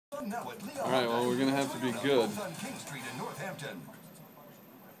All right, well, we're going to have to be good.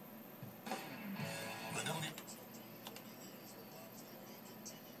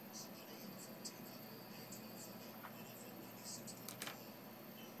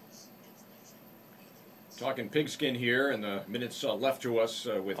 Talking pigskin here, and the minutes left to us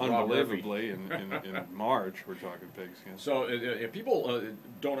with unbelievably in March we're talking pigskin. So people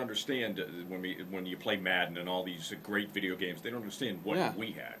don't understand when you play Madden and all these great video games. They don't understand what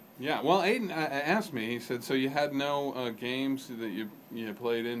we had. Yeah. Well, Aiden asked me. He said, "So you had no games that you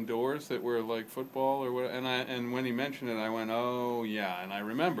played indoors that were like football or what?" And when he mentioned it, I went, "Oh yeah," and I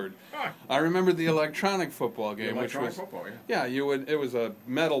remembered. I remembered the electronic football game, which was it was a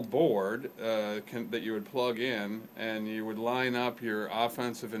metal board that you would plug in, and you would line up your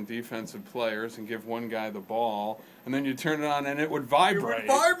offensive and defensive players and give one guy the ball, and then you turn it on and it would vibrate. It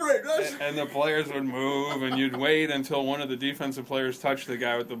would vibrate. And the players would move, and you'd wait until one of the defensive players touched the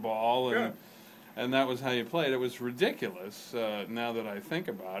guy with the ball, and that was how you played. It was ridiculous now that I think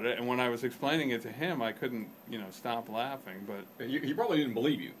about it. And when I was explaining it to him, I couldn't, stop laughing. But he probably didn't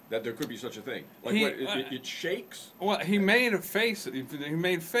believe you that there could be such a thing. Like it shakes. Well, he made a face. He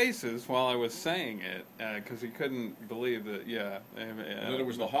made faces while I was saying it because he couldn't believe that. Yeah. And then there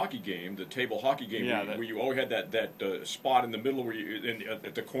was the hockey game, the table hockey game, where you always had that spot in the middle where you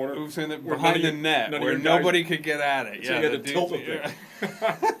at the corner. It was behind the net where nobody could get at it. So you had to tilt the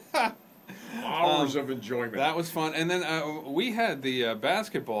thing. Hours of enjoyment. That was fun. And then we had the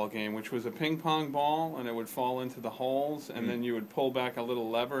basketball game, which was a ping pong ball, and it would fall into the holes, and then you would pull back a little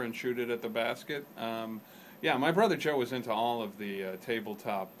lever and shoot it at the basket. Yeah, my brother Joe was into all of the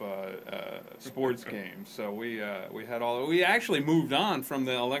tabletop sports games, so we had all. We actually moved on from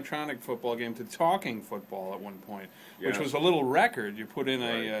the electronic football game to talking football at one point, which was a little record. You put in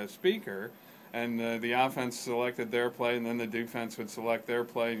a speaker. And the offense selected their play, and then the defense would select their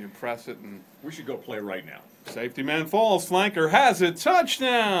play, and you press it. And we should go play right now. Safety man falls, flanker has it,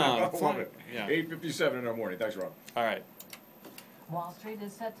 touchdown! I love it. Yeah. 8:57 in our morning. Thanks, Rob. All right. Wall Street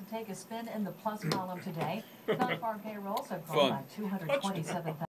is set to take a spin in the plus column today. Non-farm payrolls have grown by 227,000.